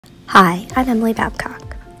Hi, I'm Emily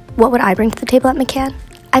Babcock. What would I bring to the table at McCann?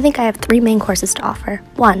 I think I have 3 main courses to offer.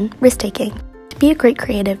 1. Risk-taking. To be a great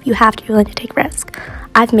creative, you have to be willing to take risk.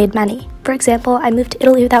 I've made many. For example, I moved to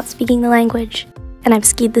Italy without speaking the language, and I've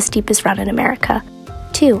skied the steepest run in America.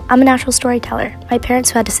 2. I'm a natural storyteller. My parents,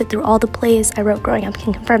 who had to sit through all the plays I wrote growing up,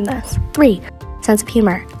 can confirm this. 3. Sense of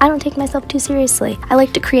humor. I don't take myself too seriously. I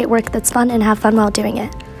like to create work that's fun and have fun while doing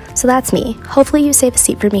it. So that's me. Hopefully you save a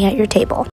seat for me at your table.